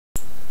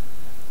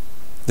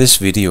This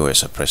video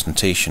is a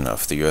presentation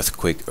of the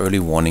earthquake early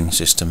warning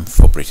system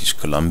for British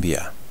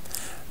Columbia.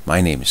 My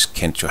name is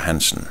Kent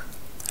Johansen.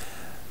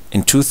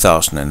 In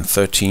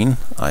 2013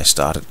 I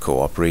started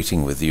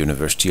cooperating with the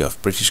University of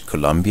British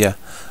Columbia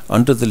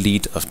under the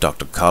lead of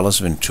Dr. Carlos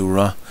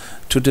Ventura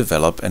to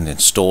develop and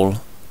install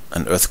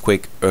an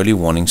earthquake early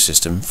warning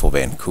system for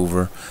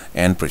Vancouver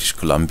and British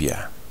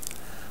Columbia.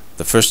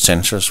 The first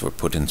sensors were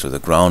put into the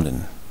ground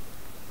in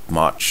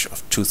March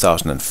of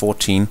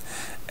 2014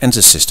 and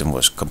the system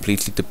was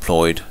completely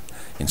deployed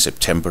in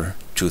September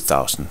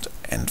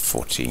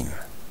 2014.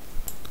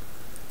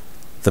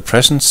 The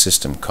present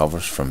system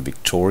covers from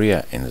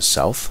Victoria in the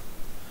south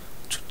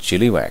to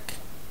Chilliwack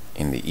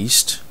in the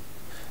east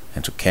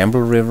and to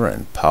Powell River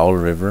and Powell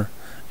River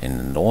in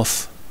the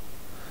north.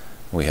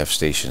 We have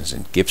stations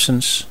in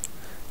Gibsons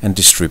and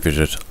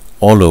distributed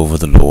all over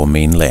the lower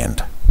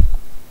mainland.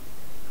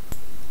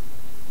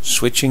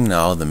 Switching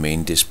now the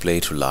main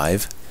display to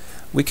live,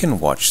 we can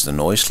watch the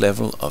noise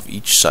level of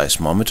each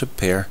seismometer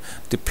pair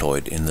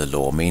deployed in the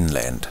lower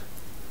mainland.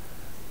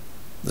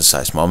 The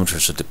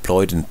seismometers are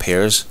deployed in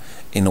pairs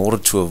in order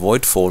to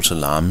avoid false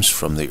alarms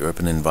from the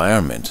urban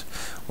environment,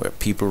 where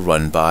people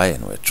run by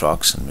and where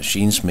trucks and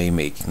machines may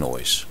make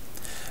noise.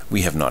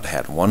 We have not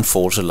had one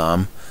false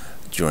alarm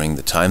during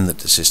the time that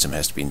the system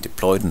has been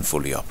deployed and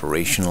fully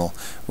operational,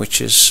 which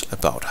is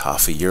about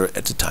half a year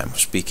at the time of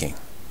speaking.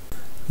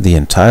 The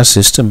entire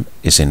system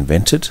is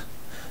invented,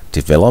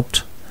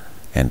 developed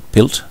and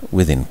built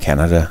within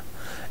Canada,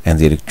 and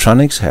the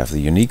electronics have the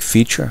unique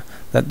feature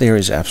that there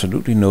is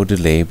absolutely no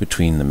delay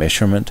between the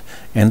measurement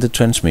and the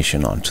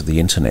transmission onto the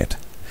internet.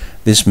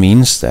 This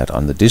means that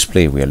on the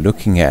display we are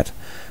looking at,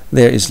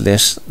 there is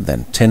less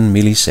than 10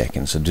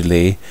 milliseconds of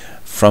delay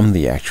from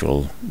the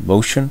actual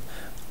motion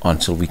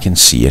until we can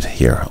see it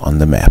here on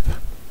the map.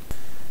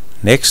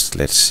 Next,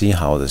 let's see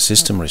how the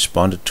system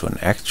responded to an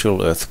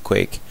actual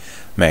earthquake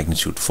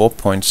magnitude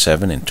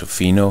 4.7 in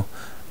Tofino,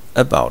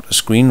 about a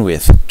screen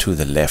width to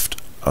the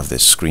left of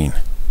this screen.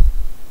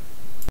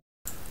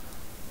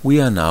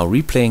 We are now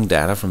replaying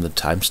data from the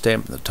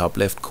timestamp in the top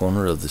left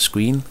corner of the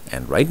screen,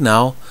 and right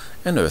now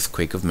an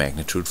earthquake of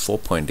magnitude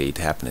 4.8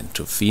 happened in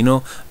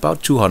Tofino,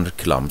 about 200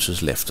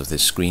 kilometers left of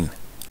this screen.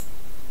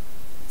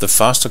 The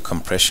faster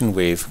compression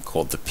wave,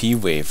 called the P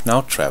wave,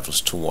 now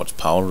travels towards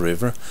Powell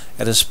River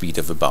at a speed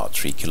of about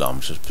 3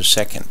 kilometers per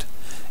second.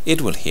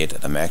 It will hit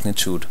at a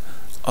magnitude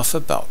of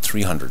about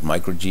 300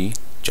 micro-G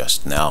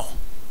just now.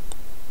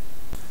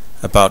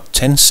 About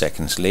 10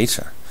 seconds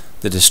later,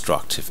 the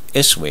destructive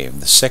S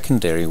wave, the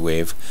secondary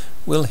wave,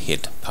 will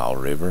hit Powell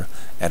River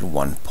at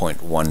 1.1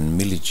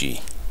 milli-G.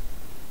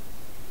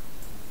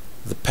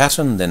 The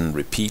pattern then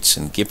repeats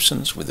in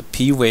Gibsons with a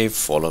P wave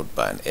followed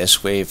by an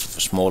S wave of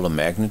a smaller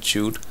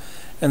magnitude,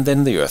 and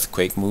then the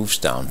earthquake moves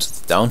down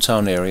to the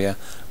downtown area,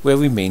 where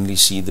we mainly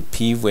see the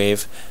P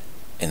wave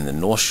in the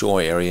North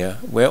Shore area,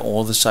 where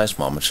all the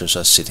seismometers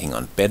are sitting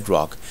on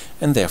bedrock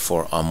and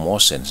therefore are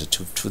more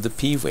sensitive to the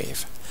P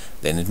wave.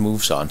 Then it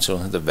moves on to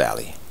the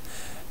valley.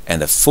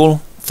 And a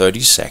full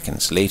 30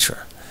 seconds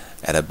later,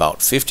 at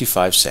about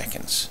 55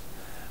 seconds,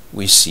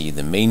 we see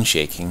the main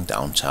shaking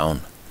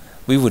downtown.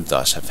 We would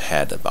thus have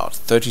had about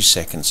 30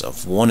 seconds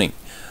of warning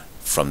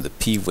from the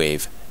P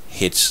wave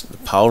hits the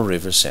Powell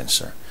River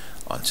sensor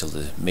until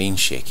the main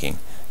shaking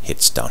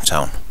hits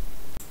downtown.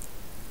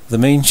 The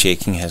main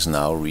shaking has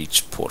now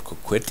reached Port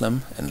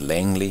Coquitlam and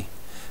Langley,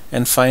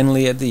 and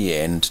finally at the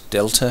end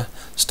Delta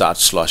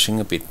starts sloshing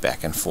a bit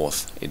back and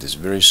forth. It is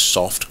very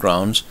soft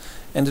ground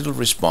and it will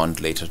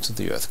respond later to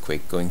the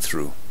earthquake going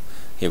through.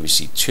 Here we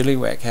see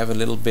Chilliwack have a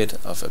little bit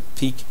of a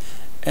peak,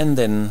 and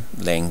then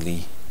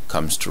Langley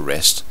comes to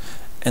rest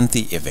and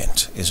the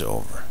event is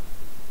over.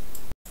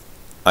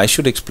 I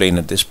should explain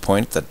at this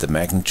point that the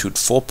magnitude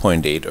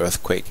 4.8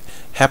 earthquake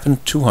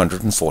happened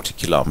 240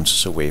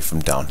 kilometers away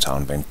from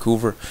downtown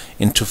Vancouver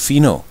in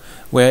Tofino,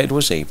 where it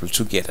was able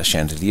to get a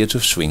chandelier to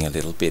swing a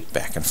little bit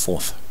back and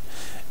forth.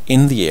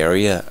 In the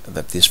area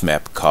that this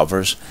map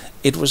covers,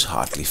 it was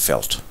hardly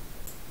felt.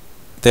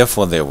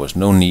 Therefore there was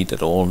no need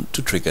at all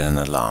to trigger an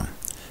alarm.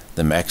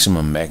 The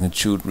maximum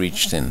magnitude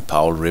reached in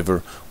Powell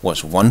River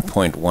was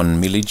 1.1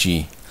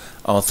 milli-G.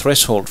 Our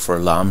threshold for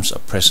alarms are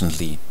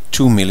presently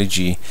 2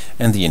 milli-G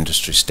and the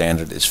industry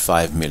standard is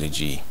 5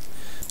 milli-G.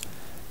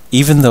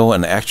 Even though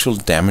an actual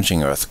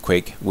damaging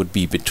earthquake would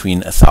be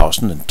between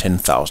 1,000 and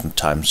 10,000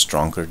 times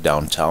stronger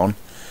downtown,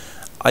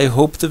 I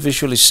hope the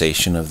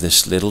visualization of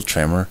this little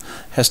tremor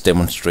has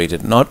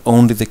demonstrated not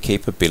only the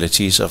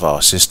capabilities of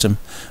our system,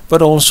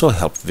 but also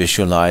helped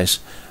visualize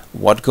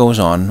what goes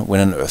on when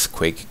an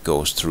earthquake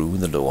goes through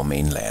the lower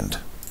mainland.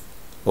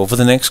 Over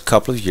the next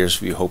couple of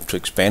years we hope to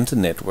expand the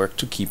network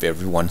to keep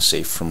everyone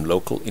safe from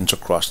local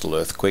intercrustal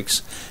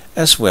earthquakes,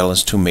 as well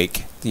as to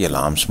make the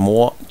alarms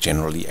more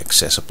generally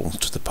accessible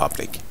to the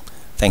public.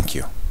 Thank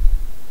you.